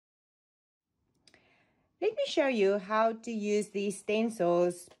Let me show you how to use these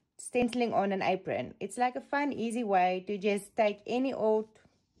stencils, stenciling on an apron. It's like a fun, easy way to just take any old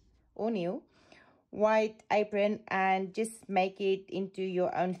or new white apron and just make it into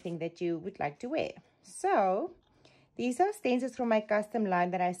your own thing that you would like to wear. So these are stencils from my custom line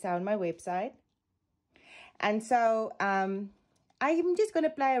that I sell on my website. And so I'm just going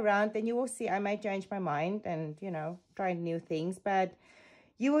to play around, and you will see I may change my mind and, try new things. But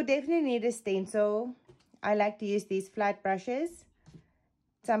you will definitely need a stencil. I like to use these flat brushes,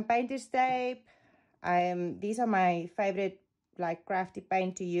 some painter's tape. These are my favorite like crafty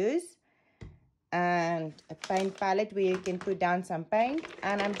paint to use, and a paint palette where you can put down some paint.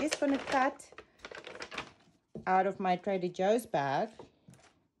 And I'm just going to cut out of my Trader Joe's bag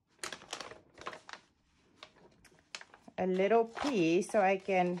a little piece so I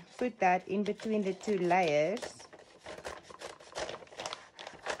can put that in between the two layers.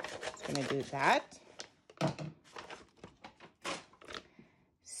 Just going to do that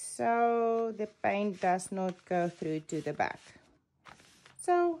so the paint does not go through to the back.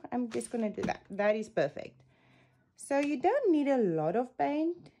 So I'm just going to do that. That is perfect. So you don't need a lot of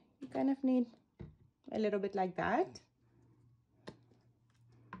paint. You kind of need a little bit like that.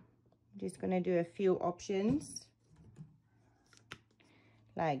 I'm just going to do a few options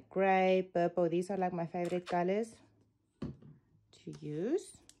like gray, purple. These are like my favorite colors to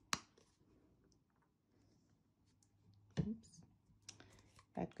use. Oops.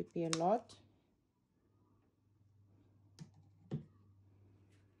 That could be a lot.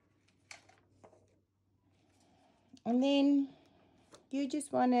 And then you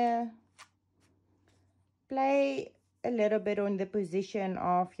just want to play a little bit on the position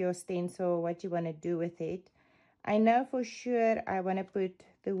of your stencil, what you want to do with it. I know for sure I want to put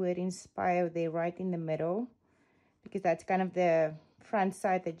the word inspire there right in the middle, because that's kind of the front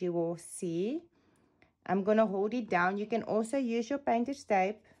side that you will see. I'm going to hold it down. You can also use your painter's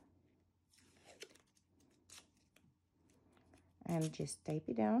tape and just tape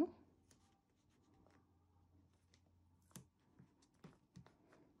it down.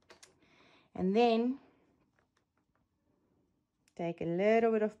 And then take a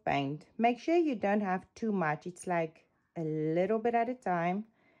little bit of paint. Make sure you don't have too much. It's like a little bit at a time.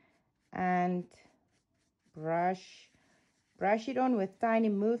 And brush it on with tiny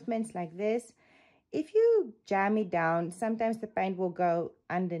movements like this. If you jam it down, sometimes the paint will go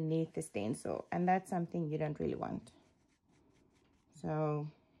underneath the stencil, and that's something you don't really want. So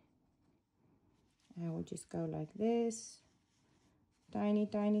I will just go like this,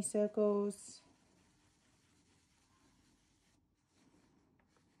 tiny circles.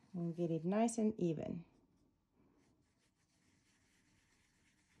 We'll get it nice and even.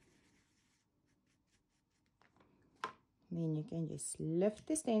 Then you can just lift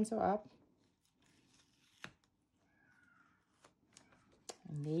the stencil up.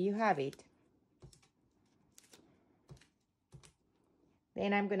 And there you have it.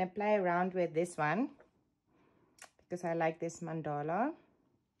 Then I'm going to play around with this one, because I like this mandala.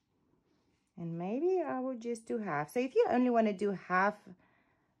 And maybe I will just do half. So if you only want to do half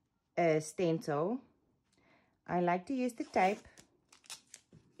a stencil, I like to use the tape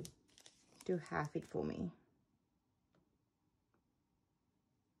to half it for me.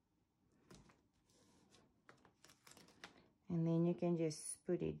 And then you can just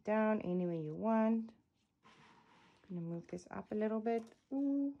put it down anywhere you want. I'm going to move this up a little bit.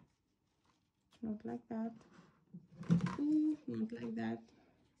 Ooh, not like that. Ooh, not like that.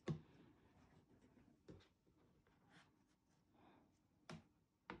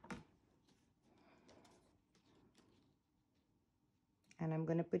 And I'm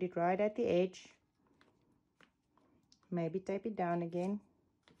going to put it right at the edge. Maybe tape it down again.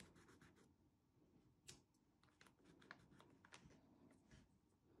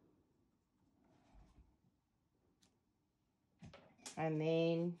 And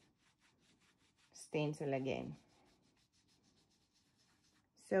then stencil again.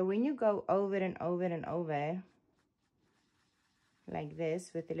 So when you go over and over and over like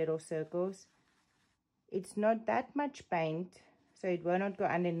this with the little circles, it's not that much paint, so it will not go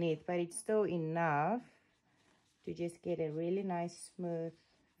underneath, but it's still enough to just get a really nice smooth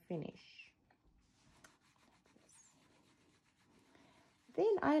finish.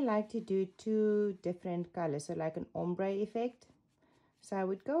 Then I like to do two different colors, so like an ombre effect. So I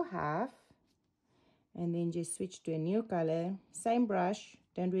would go half and then just switch to a new color, same brush,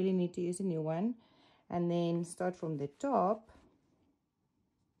 don't really need to use a new one, and then start from the top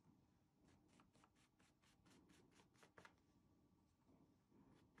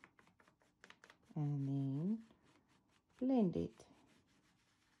and then blend it.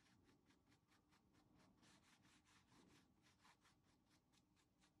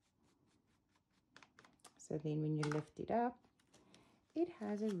 So then when you lift it up, it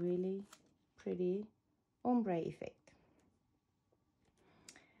has a really pretty ombre effect.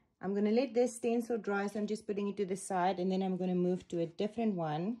 I'm going to let this stencil dry, so I'm just putting it to the side, and then I'm going to move to a different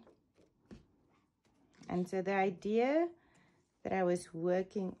one. And so the idea that I was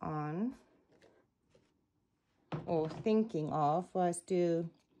working on or thinking of was to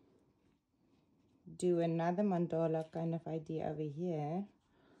do another mandala kind of idea over here,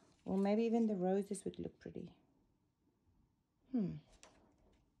 or maybe even the roses would look pretty.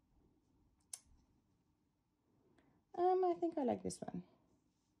 I think I like this one.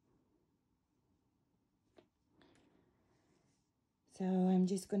 So I'm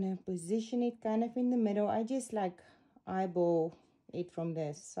just gonna position it kind of in the middle. I just like eyeball it from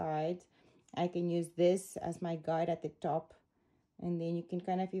the side. I can use this as my guide at the top, and then you can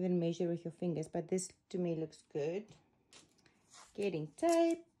kind of even measure with your fingers, but this to me looks good. Getting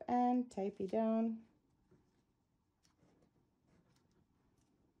tape and tape it down.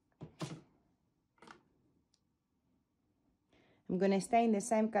 I'm going to stay in the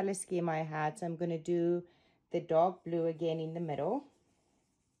same color scheme I had, so I'm going to do the dark blue again in the middle,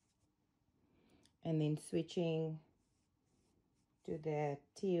 and then switching to the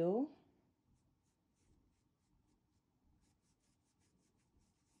teal.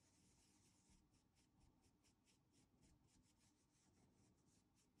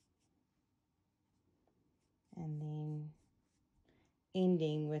 And then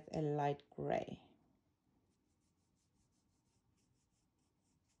ending with a light gray.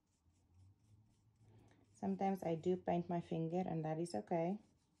 Sometimes I do paint my finger, and that is okay,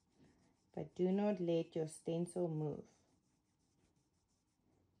 but do not let your stencil move.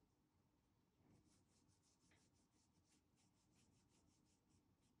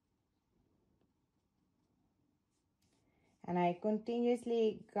 And I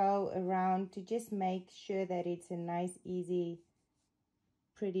continuously go around to just make sure that it's a nice, easy,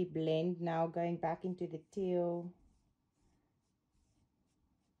 pretty blend. Now going back into the teal,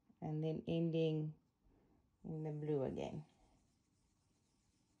 and then ending in the blue again.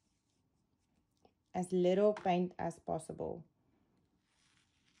 As little paint as possible.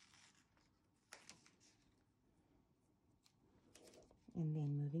 And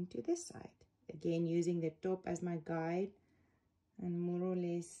then moving to this side. Again, using the top as my guide, and more or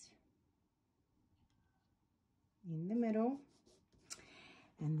less in the middle.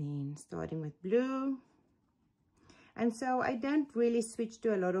 And then starting with blue. And so I don't really switch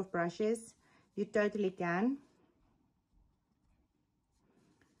to a lot of brushes. You totally can.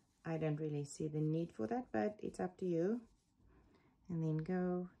 I don't really see the need for that, but it's up to you. And then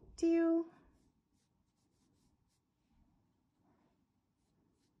go teal.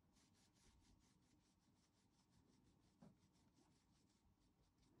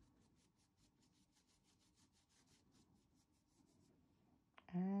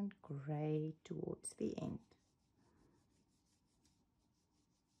 And gray towards the end.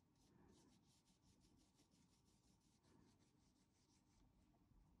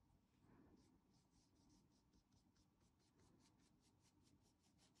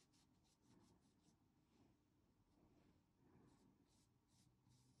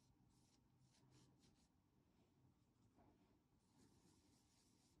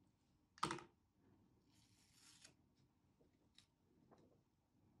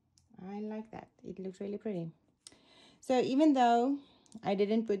 I like that. It looks really pretty. So even though I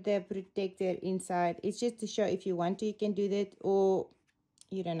didn't put the protector inside, it's just to show if you want to, you can do that, or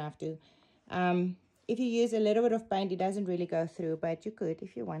you don't have to. If you use a little bit of paint, it doesn't really go through, but you could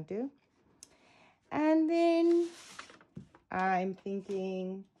if you want to. And then I'm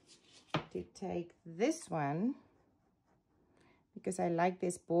thinking to take this one, because I like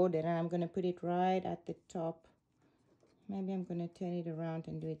this border, and I'm going to put it right at the top. Maybe I'm going to turn it around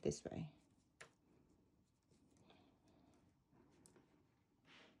and do it this way.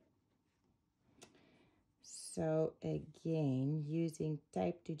 So again, using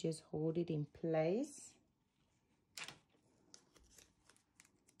tape to just hold it in place.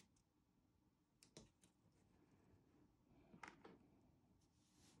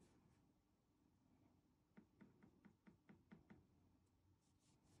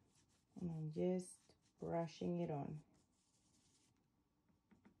 And I'm just brushing it on.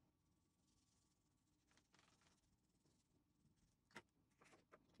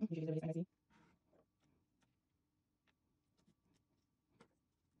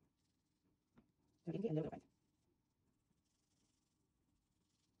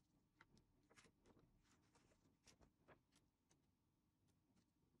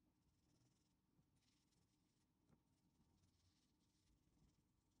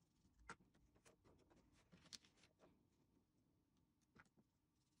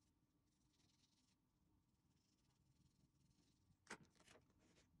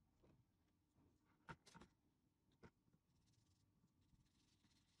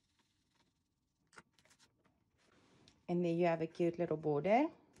 And there you have a cute little border.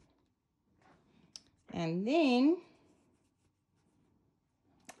 And then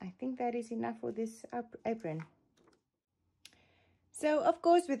I think that is enough for this apron. So of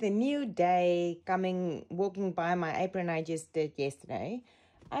course, with a new day walking by my apron I just did yesterday,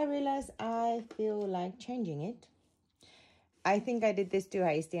 I realized I feel like changing it. I think I did this too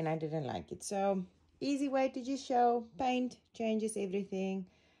hasty and I didn't like it. So easy way to just show, paint changes everything.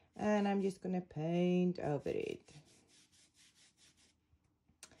 And I'm just gonna paint over it.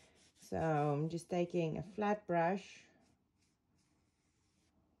 So I'm just taking a flat brush.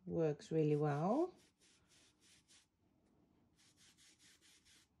 Works really well.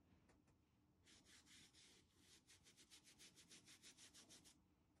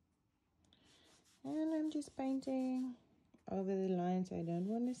 And I'm just painting over the lines I don't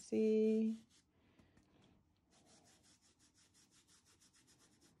want to see.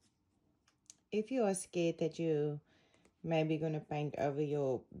 If you are scared that you maybe going to paint over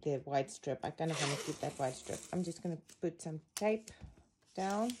the white strip, I kind of want to keep that white strip. I'm just going to put some tape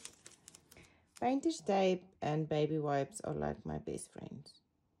down. Painter's tape and baby wipes are like my best friends.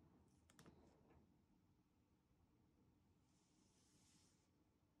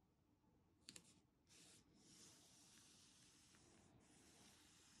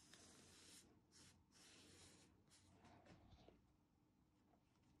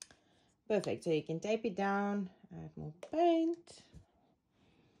 Perfect. So you can tape it down, add more paint.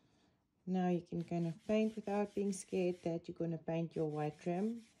 Now you can kind of paint without being scared that you're going to paint your white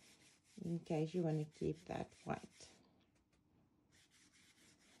trim, in case you want to keep that white.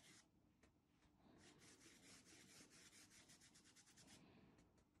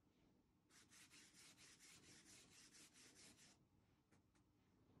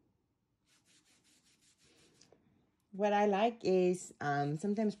 What I like is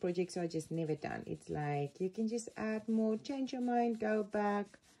sometimes projects are just never done. It's like you can just add more, change your mind, go back.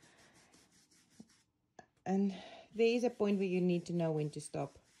 And there is a point where you need to know when to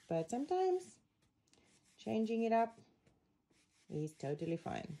stop. But sometimes changing it up is totally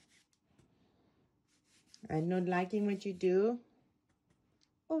fine. And not liking what you do,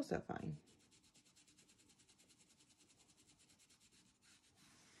 also fine.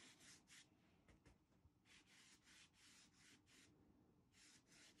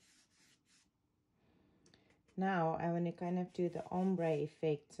 Now I want to kind of do the ombre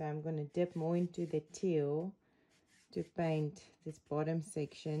effect. So I'm going to dip more into the teal to paint this bottom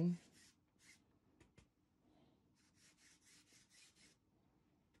section.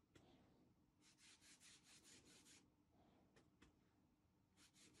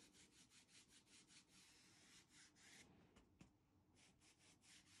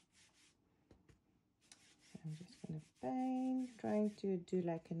 I'm just going to paint, trying to do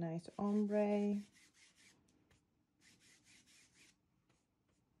like a nice ombre.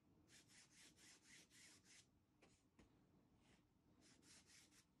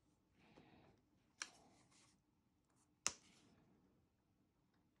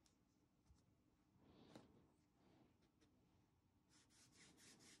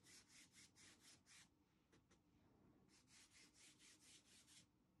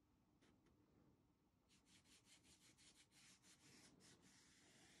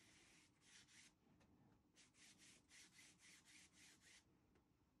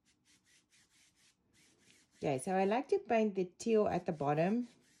 Okay, so I like to paint the teal at the bottom.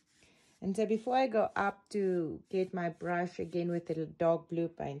 And so before I go up to get my brush again with the dark blue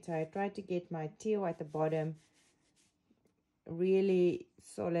paint, so I try to get my teal at the bottom really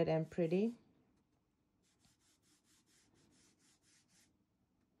solid and pretty.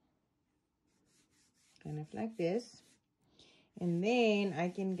 Kind of like this. And then I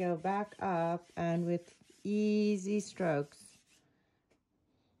can go back up and with easy strokes,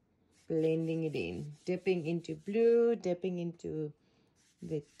 blending it in, dipping into blue, dipping into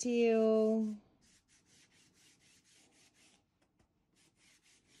the teal.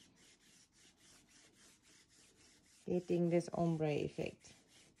 Getting this ombre effect.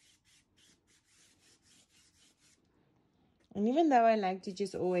 And even though I like to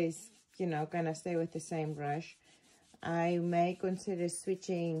just always, you know, kind of stay with the same brush, I may consider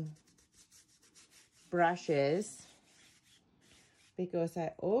switching brushes because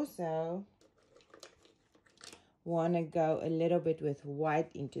I also want to go a little bit with white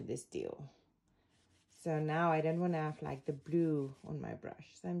into this teal. So now I don't want to have like the blue on my brush.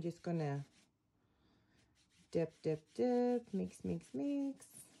 So I'm just going to dip, dip, dip, mix, mix, mix.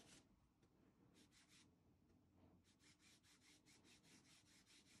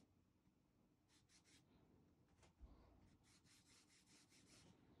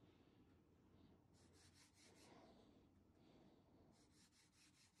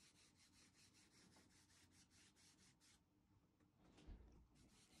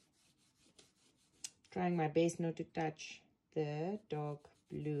 Trying my best not to touch the dark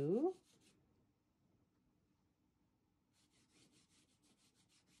blue.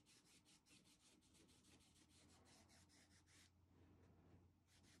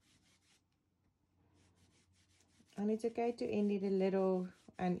 And it's okay to end it a little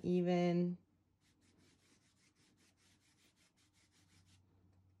uneven.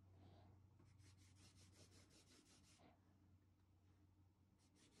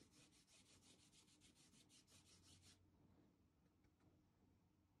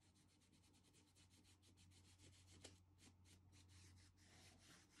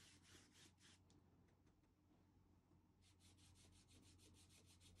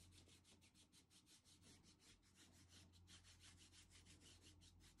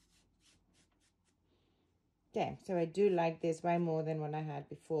 Okay, so I do like this way more than what I had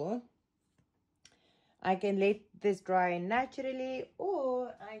before. I can let this dry naturally,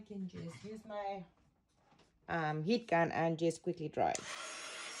 or I can just use my heat gun and just quickly dry it.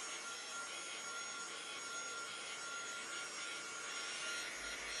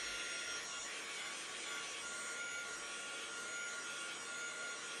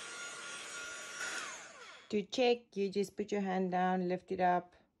 To check, you just put your hand down, lift it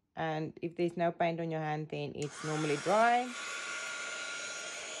up, and if there's no paint on your hand, then it's normally dry.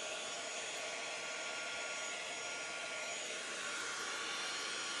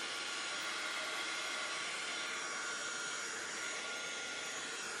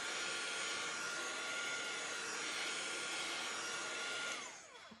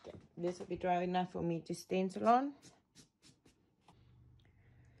 Okay, this will be dry enough for me to stencil on.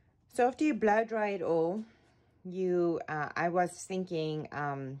 So after you blow dry it all, I was thinking,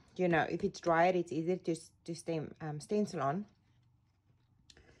 you know, if it's drier, it's easier to stencil on.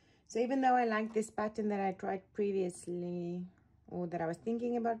 So even though I like this pattern that I tried previously, or that I was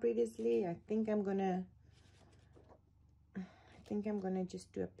thinking about previously, I think I'm gonna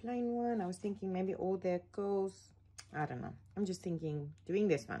just do a plain one. I was thinking maybe all the curls, I don't know. I'm just thinking doing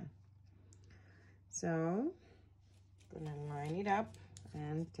this one. So I'm gonna line it up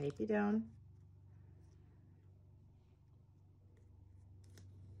and tape it down.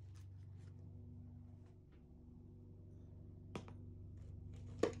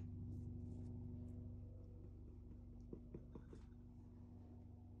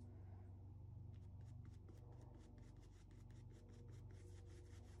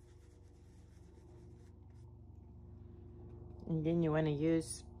 And then you want to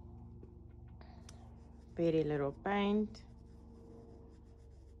use very little paint.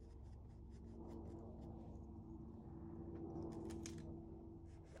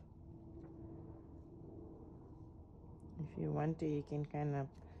 If you want to, you can kind of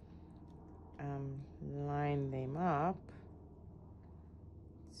line them up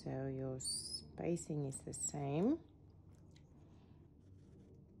so your spacing is the same.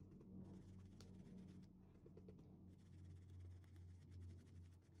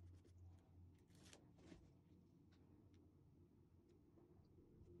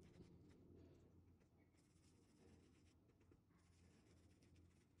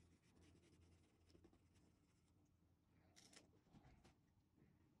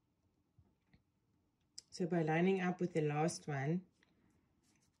 So by lining up with the last one,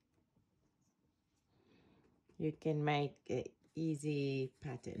 you can make an easy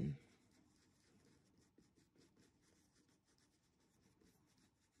pattern.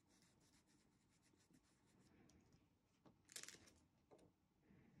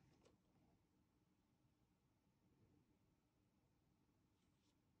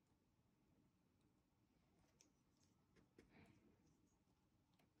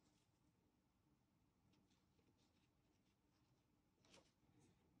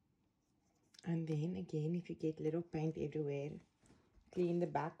 And then again, if you get little paint everywhere, clean the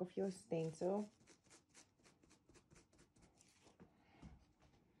back of your stencil.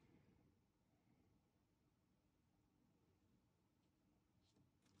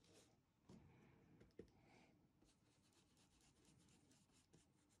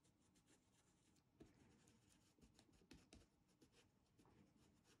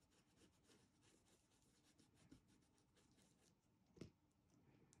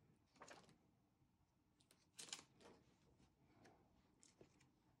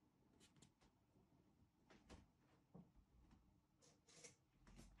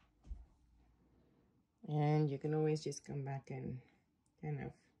 And you can always just come back and kind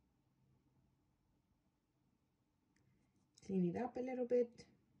of clean it up a little bit.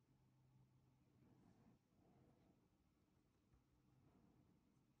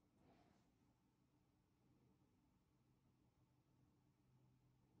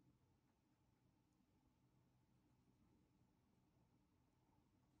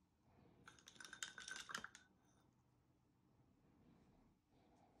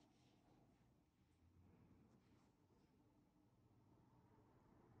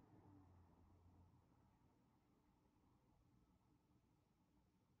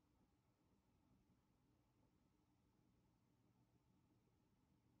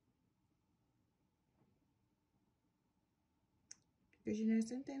 because you know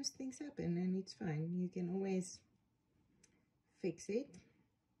sometimes things happen and it's fine. You can always fix it.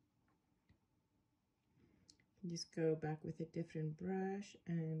 Just go back with a different brush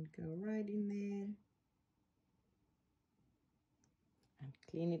and go right in there and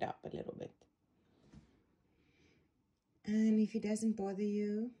clean it up a little bit. And if it doesn't bother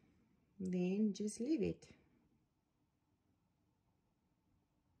you, then just leave it.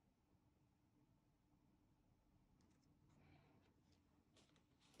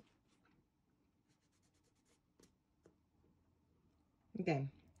 Okay,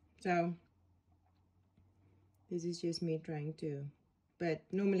 so this is just me trying to, but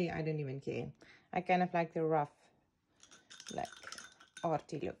normally I don't even care. I kind of like the rough, like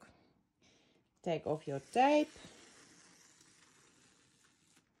arty look. Take off your tape.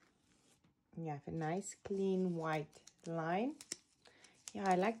 You have a nice clean white line.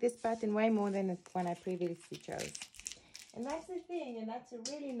 Yeah, I like this pattern way more than the one I previously chose. And that's the thing, and that's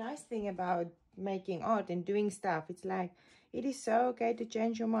a really nice thing about making art and doing stuff. It's like, it is so okay to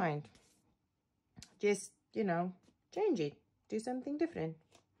change your mind. Just, you know, change it. Do something different.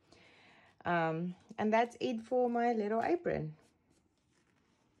 And that's it for my little apron.